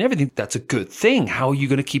duality in everything. That's a good thing. How are you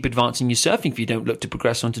going to keep advancing your surfing if you don't look to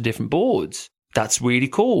progress onto different boards? That's really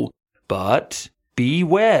cool. But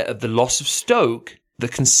beware of the loss of stoke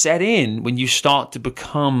that can set in when you start to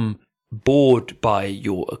become bored by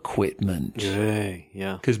your equipment.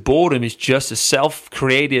 Yeah. Because boredom is just a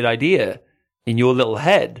self-created idea in your little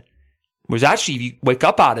head. Whereas actually, if you wake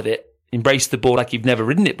up out of it, embrace the board like you've never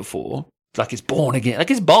ridden it before, like it's born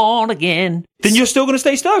again, then you're still going to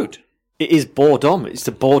stay stoked. It is boredom. It's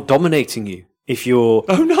the board dominating you. If you're...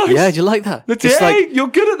 Oh, nice. Yeah, do you like that? You're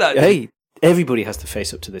good at that. Hey, everybody has to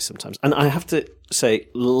face up to this sometimes. And I have to say,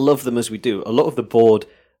 love them as we do. A lot of the board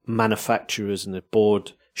manufacturers and the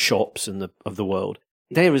board shops and of the world,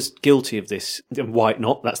 they're as guilty of this. Why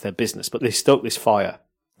not? That's their business. But they stoke this fire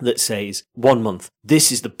that says 1 month,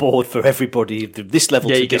 this is the board for everybody, this level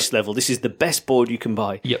to this level. This is the best board you can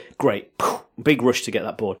buy. Yep. Great. Big rush to get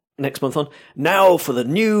that board. Next month on, now for the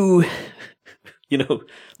new, the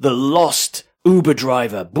lost Uber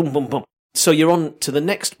driver. Boom, boom, boom. So you're on to the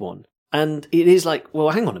next one. And it is like, well,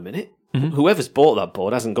 hang on a minute. Mm-hmm. Whoever's bought that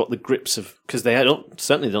board hasn't got the grips of, because they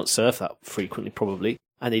certainly don't surf that frequently, probably.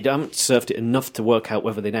 And they haven't surfed it enough to work out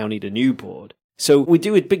whether they now need a new board. So we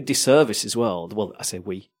do a big disservice as well. Well, I say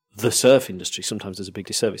we. The surf industry sometimes does a big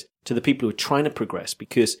disservice to the people who are trying to progress,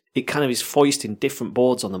 because it kind of is foisting different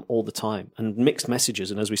boards on them all the time and mixed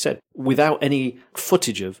messages. And as we said, without any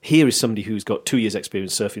footage of, here is somebody who's got 2 years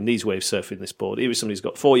experience surfing these waves, surfing this board. Here is somebody who's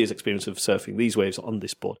got 4 years experience of surfing these waves on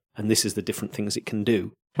this board. And this is the different things it can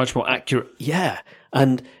do. Much more accurate. Yeah.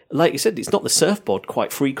 And like you said, it's not the surfboard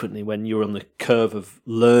quite frequently when you're on the curve of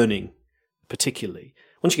learning, particularly.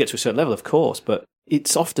 Once you get to a certain level, of course, but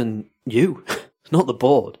it's often you, not the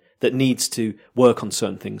board, that needs to work on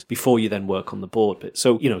certain things before you then work on the board bit.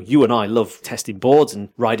 So, you and I love testing boards and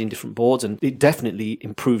riding different boards, and it definitely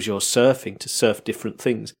improves your surfing to surf different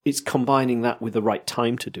things. It's combining that with the right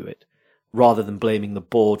time to do it, rather than blaming the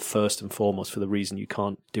board first and foremost for the reason you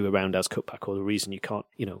can't do a roundhouse cutback or the reason you can't,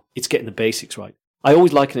 it's getting the basics right. I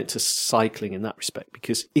always liken it to cycling in that respect,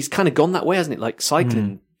 because it's kind of gone that way, hasn't it? Like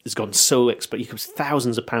cycling has gone so expert. You can put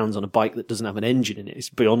thousands of pounds on a bike that doesn't have an engine in it. It's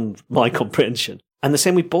beyond my comprehension. And the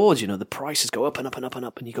same with boards, the prices go up and up and up and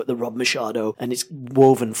up, and you've got the Rob Machado, and it's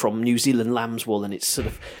woven from New Zealand lamb's wool, and it's sort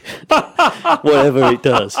of whatever it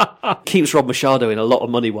does. Keeps Rob Machado in a lot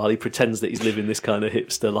of money while he pretends that he's living this kind of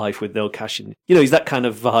hipster life with no cash in. He's that kind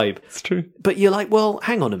of vibe. It's true. But you're like, well,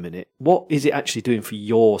 hang on a minute. What is it actually doing for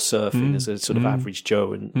your surfing as a sort of average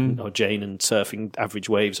Joe or Jane and surfing average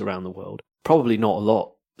waves around the world? Probably not a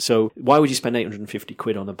lot. So why would you spend 850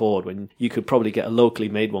 quid on a board when you could probably get a locally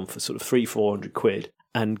made one for sort of 300-400 quid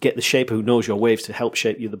and get the shaper who knows your waves to help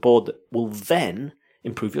shape you the board that will then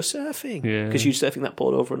improve your surfing? Yeah. Because you're surfing that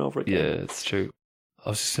board over and over again. Yeah, it's true. I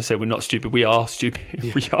was just going to say, we're not stupid. We are stupid.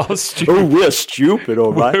 Yeah. We are stupid. Oh, we're stupid,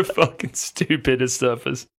 all right. We're fucking stupid as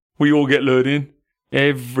surfers. We all get lured in.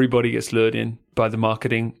 Everybody gets lured in by the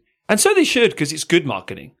marketing. And so they should, because it's good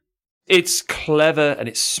marketing. It's clever and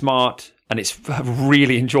it's smart. And it's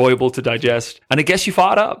really enjoyable to digest. And it gets you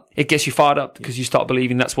fired up. It gets you fired up because you start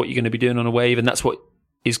believing that's what you're going to be doing on a wave, and that's what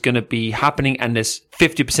is going to be happening. And there's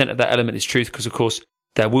 50% of that element is truth, because, of course,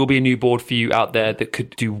 there will be a new board for you out there that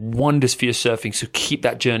could do wonders for your surfing. So keep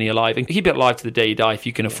that journey alive and keep it alive to the day you die if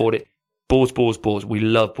you can afford it. Boards, boards, boards. We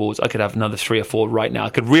love boards. I could have another 3 or 4 right now. I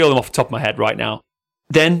could reel them off the top of my head right now.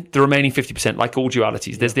 Then the remaining 50%, like all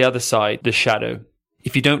dualities, there's the other side, the shadow.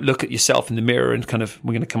 If you don't look at yourself in the mirror and kind of,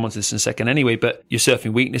 we're going to come on to this in a second anyway, but your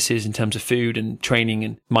surfing weaknesses in terms of food and training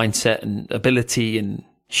and mindset and ability and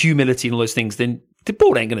humility and all those things, then the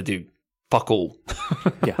board ain't going to do fuck all.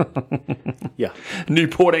 Yeah. Yeah. New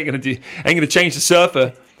board ain't going to change the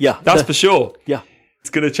surfer. Yeah. That's for sure. Yeah. It's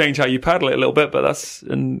going to change how you paddle it a little bit,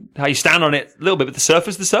 and how you stand on it a little bit. But the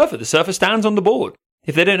surfer's the surfer. The surfer stands on the board.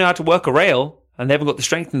 If they don't know how to work a rail, and they haven't got the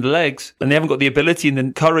strength in the legs, and they haven't got the ability and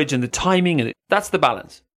the courage and the timing, and that's the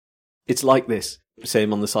balance. It's like this,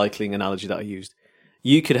 same on the cycling analogy that I used.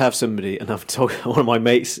 You could have somebody, and one of my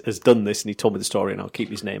mates has done this, and he told me the story, and I'll keep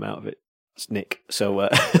his name out of it. It's Nick. So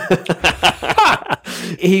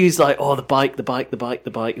he was like, oh, the bike.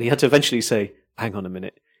 And he had to eventually say, hang on a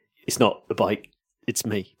minute, it's not the bike, it's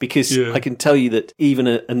me. Because I can tell you that even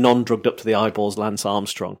a non-drugged up to the eyeballs Lance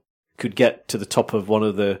Armstrong could get to the top of one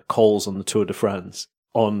of the cols on the Tour de France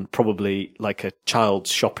on probably like a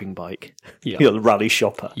child's shopping bike, the rally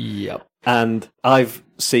shopper. Yep. And I've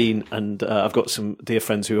seen, and I've got some dear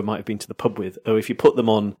friends who I might have been to the pub with, or if you put them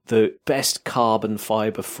on the best carbon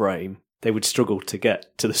fibre frame, they would struggle to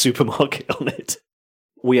get to the supermarket on it.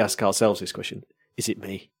 We ask ourselves this question, is it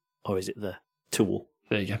me or is it the tool?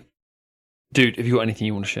 There you go. Dude, have you got anything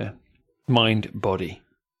you want to share? Mind, body.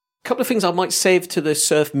 Couple of things I might save to the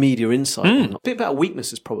surf media insight. A bit about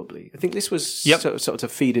weaknesses, probably. I think this was sort of to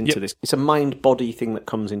feed into this. It's a mind-body thing that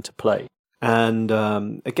comes into play. And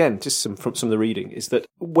again, just from some of the reading, is that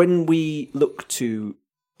when we look to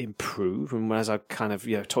improve, and as I kind of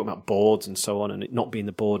talking about boards and so on, and it not being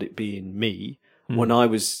the board, it being me, when I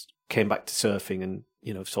came back to surfing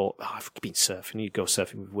and thought, I've been surfing, you go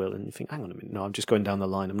surfing with Will, and you think, hang on a minute, no, I'm just going down the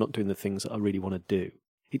line, I'm not doing the things that I really want to do.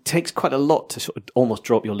 It takes quite a lot to sort of almost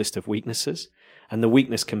draw up your list of weaknesses. And the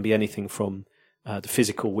weakness can be anything from the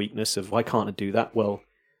physical weakness of, why can't I do that? Well,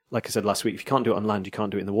 like I said last week, if you can't do it on land, you can't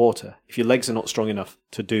do it in the water. If your legs are not strong enough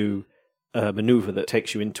to do a maneuver that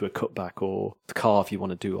takes you into a cutback or the carve you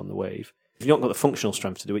want to do on the wave. If you've not got the functional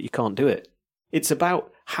strength to do it, you can't do it. It's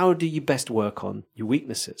about how do you best work on your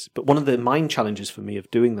weaknesses. But one of the mind challenges for me of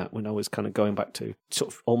doing that when I was kind of going back to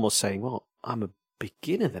sort of almost saying, well, I'm a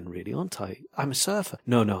beginner then really, aren't I? I'm a surfer.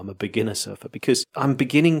 No, I'm a beginner surfer because I'm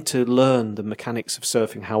beginning to learn the mechanics of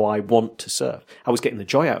surfing, how I want to surf. I was getting the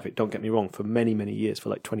joy out of it, don't get me wrong, for many, many years, for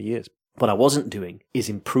like 20 years. What I wasn't doing is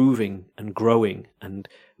improving and growing and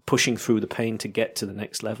pushing through the pain to get to the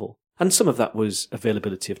next level. And some of that was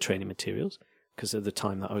availability of training materials because of the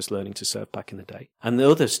time that I was learning to surf back in the day. And the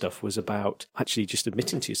other stuff was about actually just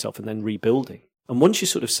admitting to yourself and then rebuilding. And once you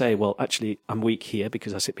sort of say, well, actually, I'm weak here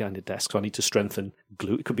because I sit behind a desk, so I need to strengthen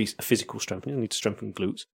glute. It could be a physical strengthening. I need to strengthen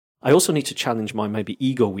glutes. I also need to challenge my maybe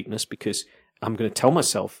ego weakness because I'm going to tell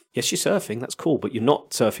myself, yes, you're surfing, that's cool, but you're not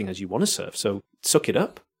surfing as you want to surf, so suck it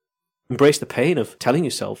up. Embrace the pain of telling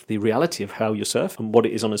yourself the reality of how you surf and what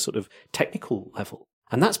it is on a sort of technical level.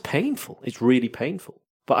 And that's painful. It's really painful.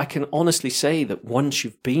 But I can honestly say that once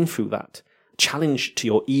you've been through that challenge to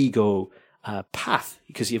your ego path,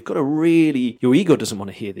 because you've got to really, your ego doesn't want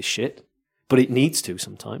to hear this shit, but it needs to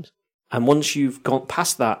sometimes. And once you've gone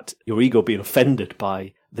past that, your ego being offended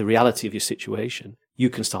by the reality of your situation, you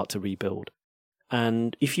can start to rebuild.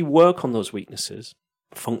 And if you work on those weaknesses,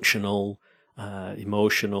 functional,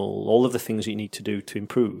 emotional, all of the things you need to do to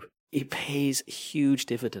improve, it pays huge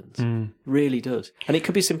dividends. Really does. And it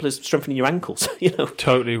could be as simple as strengthening your ankles, you know.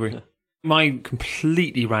 Totally agree. My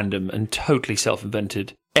completely random and totally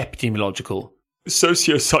self-invented epidemiological,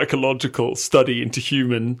 socio-psychological study into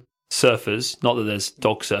human surfers, not that there's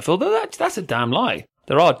dog surfers, although that's a damn lie.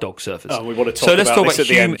 There are dog surfers. Oh, we want to talk so let's about talk this about at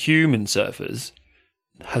the end. human surfers.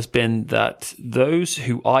 Has been that those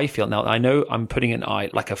who I feel, now I know I'm putting an I,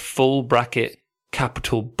 like a full bracket,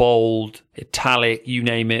 capital, bold, italic, you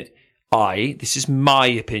name it, this is my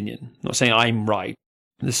opinion, I'm not saying I'm right.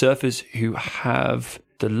 The surfers who have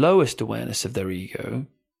the lowest awareness of their ego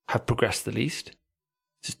have progressed the least.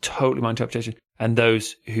 This is totally my interpretation. And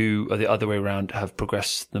those who are the other way around have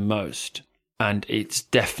progressed the most. And it's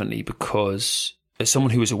definitely because as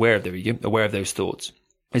someone who is aware of their ego, aware of those thoughts,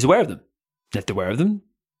 is aware of them. If they're aware of them,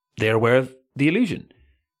 they're aware of the illusion.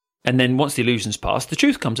 And then once the illusion's passed, the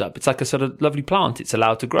truth comes up. It's like a sort of lovely plant. It's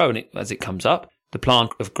allowed to grow. And as it comes up, the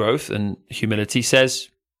plant of growth and humility says,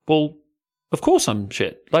 well, of course I'm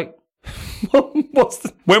shit. Like,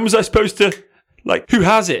 when was I supposed to, like, who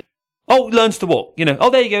has it? Oh, learns to walk, you know. Oh,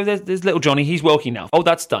 there you go. There's little Johnny. He's walking now. Oh,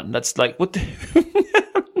 that's done. That's like, what the...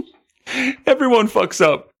 Everyone fucks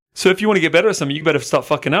up. So if you want to get better at something, you better start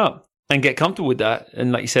fucking up and get comfortable with that.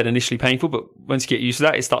 And like you said, initially painful, but once you get used to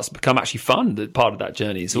that, it starts to become actually fun. That part of that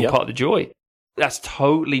journey. It's all part of the joy. That's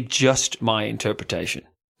totally just my interpretation.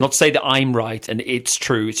 Not to say that I'm right and it's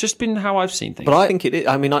true. It's just been how I've seen things. But I think it is.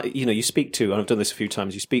 I mean, you speak to, and I've done this a few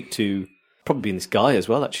times, you speak to, probably being this guy as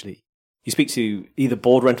well, actually. You speak to either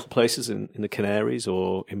board rental places in the Canaries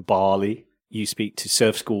or in Bali. You speak to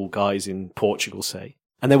surf school guys in Portugal, say.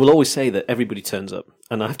 And they will always say that everybody turns up.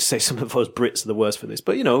 And I have to say some of those Brits are the worst for this.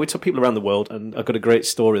 But, we talk people around the world, and I've got a great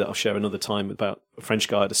story that I'll share another time about a French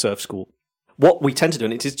guy at a surf school. What we tend to do,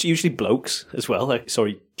 and it's usually blokes as well,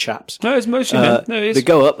 chaps. No, it's mostly men. No, it is. They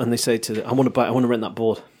go up and they say I want to rent that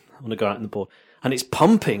board. I want to go out on the board. And it's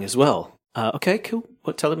pumping as well. Okay, cool.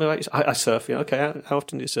 Tell them about you. I surf. Yeah, okay. How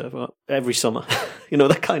often do you surf? Well, every summer.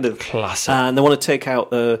 That kind of classic. And they want to take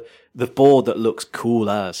out the board that looks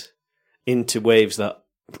cool as into waves that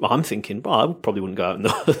I'm thinking, I probably wouldn't go out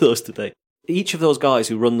in those today. Each of those guys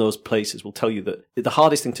who run those places will tell you that the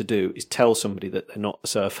hardest thing to do is tell somebody that they're not a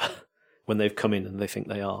surfer when they've come in and they think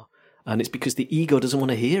they are. And it's because the ego doesn't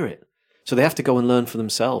want to hear it. So they have to go and learn for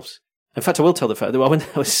themselves. In fact, I will tell the fact that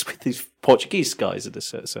I was with these Portuguese guys at the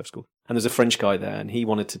surf school, and there's a French guy there, and he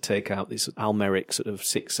wanted to take out this Almeric sort of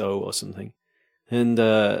 6.0 or something. And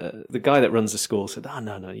the guy that runs the school said,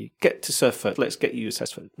 no, you get to surf first. Let's get you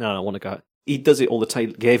assessed first. No, I want to go out. He does it all the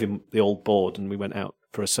time. Gave him the old board, and we went out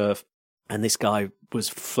for a surf. And this guy was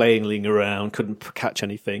flailing around, couldn't catch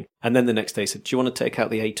anything. And then the next day he said, do you want to take out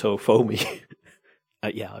the 8.0 foamy?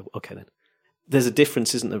 Yeah, okay then. There's a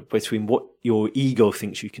difference, isn't there, between what your ego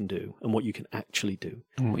thinks you can do and what you can actually do.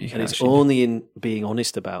 And it's only in being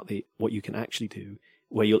honest about what you can actually do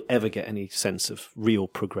where you'll ever get any sense of real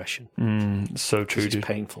progression. So true, dude. It's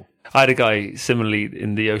painful. I had a guy similarly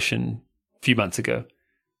in the ocean a few months ago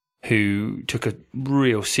who took a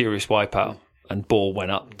real serious wipeout and ball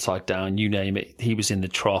went upside down, you name it. He was in the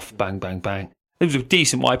trough, bang, bang, bang. It was a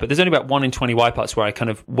decent wipeout. There's only about 1 in 20 wipeouts where I kind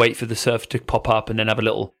of wait for the surf to pop up and then have a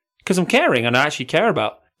little... Because I'm caring and I actually care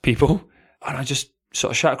about people. And I just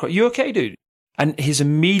sort of shout across, you okay, dude? And his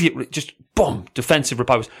immediate, just boom, defensive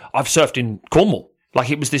reply was, I've surfed in Cornwall. Like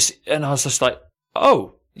it was this, and I was just like,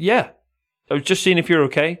 oh, yeah. I was just seeing if you're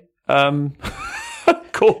okay.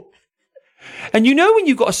 Cool. And you know when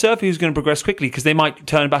you've got a surfer who's going to progress quickly because they might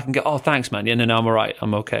turn back and go, oh, thanks, man. Yeah, no, I'm all right.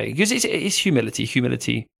 I'm okay. Because it's humility.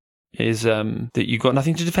 Humility is that you've got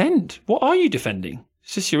nothing to defend. What are you defending?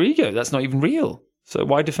 It's just your ego. That's not even real. So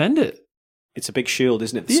why defend it? It's a big shield,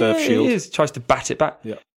 isn't it? The surf shield. It is. It tries to bat it back.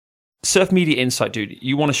 Yeah. Surf Media Insight, dude.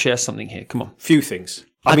 You want to share something here. Come on. Few things.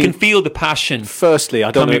 I can feel the passion. Firstly,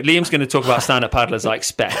 I don't know. Liam's going to talk about stand-up paddlers, I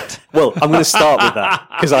expect. Well, I'm going to start with that.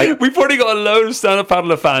 Because We've probably got a load of stand-up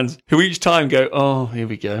paddler fans who each time go, oh, here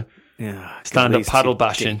we go. Yeah, stand-up paddle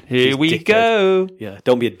bashing. Here we go. Yeah,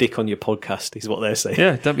 don't be a dick on your podcast, is what they're saying.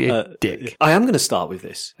 Yeah, don't be a dick. I am going to start with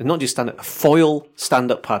this. And not just stand-up, a foil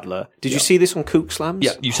stand-up paddler. Did you see this on Kook Slams?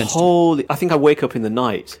 Yeah, you sent it. Holy, I think I wake up in the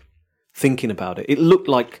night thinking about it. It looked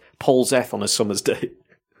like Paul Zeth on a summer's day.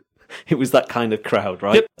 It was that kind of crowd,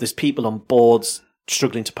 right? Yep. There's people on boards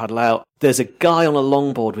struggling to paddle out. There's a guy on a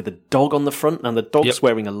longboard with a dog on the front, and the dog's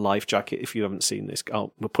wearing a life jacket. If you haven't seen this,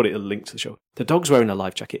 we'll put it a link to the show. The dog's wearing a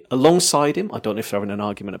life jacket. Alongside him, I don't know if they're having an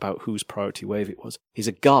argument about whose priority wave it was, is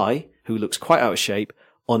a guy who looks quite out of shape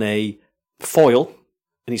on a foil,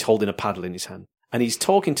 and he's holding a paddle in his hand. And he's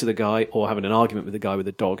talking to the guy, or having an argument with the guy with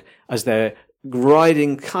the dog, as they're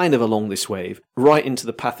riding kind of along this wave, right into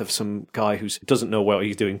the path of some guy who doesn't know what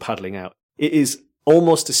he's doing paddling out. It is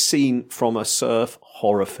almost a scene from a surf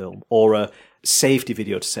horror film or a safety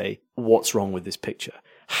video to say, what's wrong with this picture?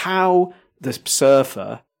 How the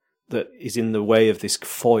surfer that is in the way of this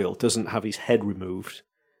foil doesn't have his head removed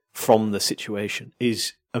from the situation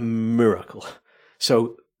is a miracle.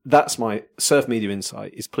 So that's my Surf Media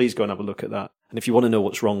Insight, is please go and have a look at that. And if you want to know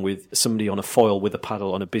what's wrong with somebody on a foil with a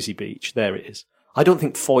paddle on a busy beach, there it is. I don't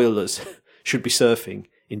think foilers should be surfing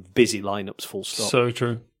in busy lineups, full stop. So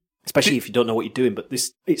true. Especially if you don't know what you're doing, but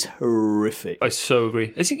it's horrific. I so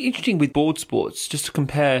agree. It's interesting with board sports, just to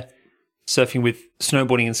compare surfing with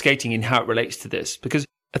snowboarding and skating and how it relates to this. Because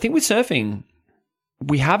I think with surfing,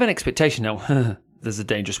 we have an expectation now, there's a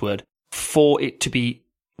dangerous word, for it to be,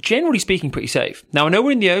 generally speaking, pretty safe. Now, I know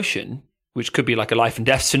we're in the ocean, which could be like a life and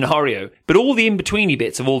death scenario, but all the in-betweeny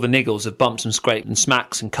bits of all the niggles of bumps and scrapes and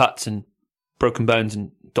smacks and cuts and broken bones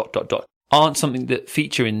and ... aren't something that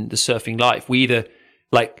feature in the surfing life. We either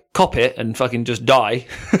like cop it and fucking just die,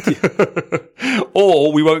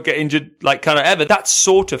 or we won't get injured like kind of ever. That's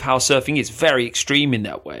sort of how surfing is, very extreme in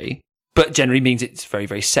that way, but generally means it's very,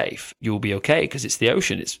 very safe. You'll be okay because it's the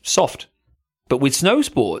ocean, it's soft. But with snow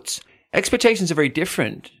sports, expectations are very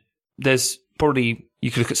different. There's probably,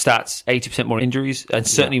 you could look at stats, 80% more injuries, and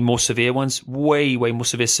certainly more severe ones, way, way more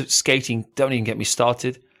severe. Skating, don't even get me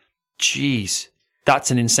started. Jeez,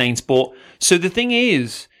 that's an insane sport. So the thing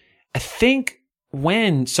is, I think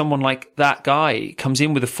when someone like that guy comes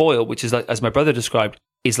in with a foil, which is like, as my brother described,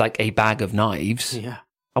 is like a bag of knives. Yeah.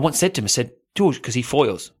 I once said to him, I said, George, because he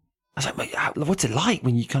foils. I was like, mate, what's it like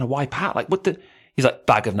when you kind of wipe out? Like, what the? He's like,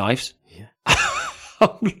 bag of knives. Yeah.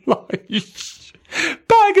 I'm like,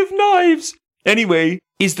 bag of knives. Anyway,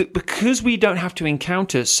 is that because we don't have to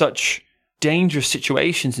encounter such dangerous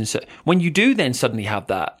situations, and so when you do then suddenly have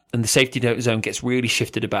that and the safety zone gets really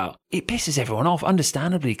shifted about, it pisses everyone off,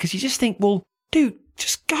 understandably, because you just think, well, dude,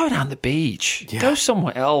 just go down the beach, go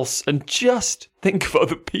somewhere else, and just think of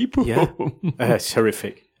other people. Yeah, it's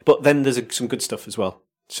horrific. But then there's some good stuff as well.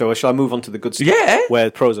 So shall I move on to the good stuff? Yeah. Where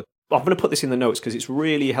the pros are. I'm going to put this in the notes because it's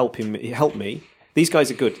really helping me. It helped me. These guys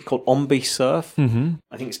are good. It's called Ombi Surf. Mm-hmm.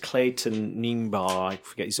 I think it's Clayton Nimbar. I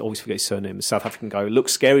always forget his surname. A South African guy who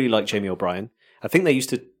looks scarily like Jamie O'Brien. I think they used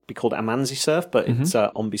to be called Amanzi Surf, but it's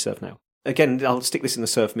Ombi Surf now. Again, I'll stick this in the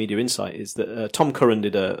Surf Media Insight, is that Tom Curran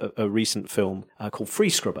did a recent film called Free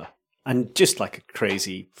Scrubber. And just like a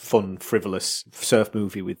crazy, fun, frivolous surf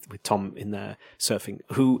movie with Tom in there surfing,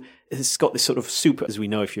 who has got this sort of super, as we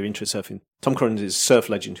know if you're into surfing, Tom Curran is a surf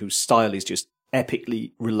legend whose style is just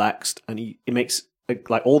epically relaxed, and he makes,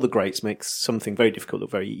 like all the greats, makes something very difficult look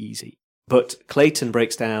very easy. But Clayton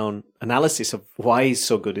breaks down analysis of why he's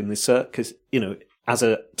so good in this surf, because, as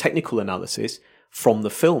a technical analysis from the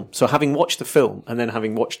film. So having watched the film and then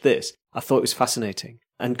having watched this, I thought it was fascinating.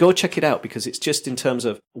 And go check it out, because it's just in terms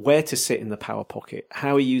of where to sit in the power pocket,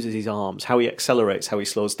 how he uses his arms, how he accelerates, how he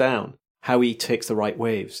slows down, how he takes the right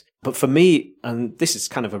waves. But for me, and this is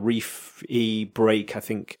kind of a reef-y break, I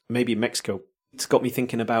think, maybe in Mexico, it's got me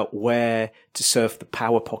thinking about where to surf the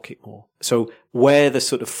power pocket more. So where the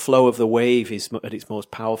sort of flow of the wave is at its most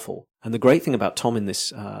powerful. And the great thing about Tom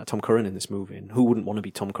Curran in this movie, and who wouldn't want to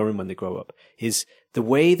be Tom Curran when they grow up, is the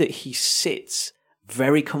way that he sits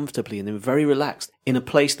very comfortably and very relaxed in a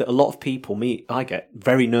place that a lot of people, I get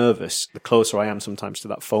very nervous the closer I am sometimes to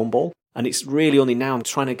that foam ball. And it's really only now I'm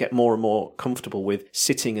trying to get more and more comfortable with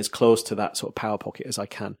sitting as close to that sort of power pocket as I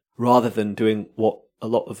can, rather than doing what a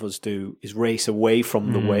lot of us do, is race away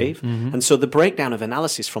from the wave. Mm-hmm. And so the breakdown of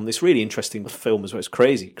analysis from this really interesting film as well, it's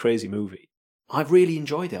crazy movie. I've really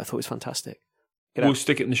enjoyed it. I thought it was fantastic. We'll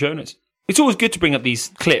stick it in the show notes. It's always good to bring up these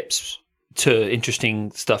clips to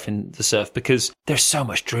interesting stuff in the surf because there's so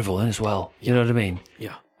much drivel in as well. You know what I mean?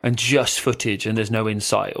 Yeah. And just footage and there's no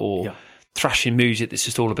insight or thrashing music that's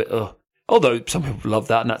just all a bit, although some people love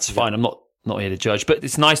that and that's fine. I'm not here to judge, but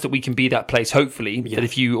it's nice that we can be that place, hopefully, that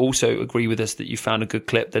if you also agree with us that you found a good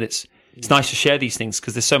clip, then it's nice to share these things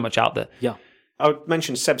because there's so much out there. Yeah. I would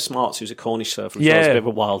mention Seb Smarts, who's a Cornish surfer as well. He's a bit of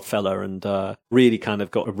a wild fella and really kind of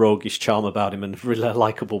got a roguish charm about him and really a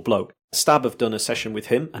likeable bloke. Stab have done a session with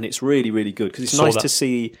him and it's really, really good because it's nice to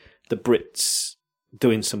see the Brits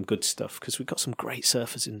doing some good stuff because we've got some great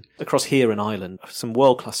surfers across here in Ireland, some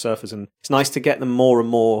world-class surfers, and it's nice to get them more and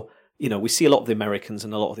more. You know, we see a lot of the Americans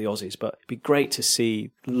and a lot of the Aussies, but it'd be great to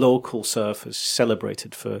see local surfers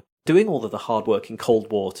celebrated for doing all of the hard work in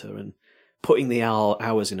cold water and putting the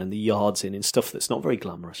hours in and the yards in stuff that's not very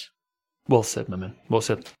glamorous. Well said, my man. Well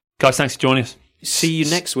said. Guys, thanks for joining us. See you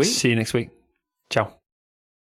next week. See you next week. Ciao.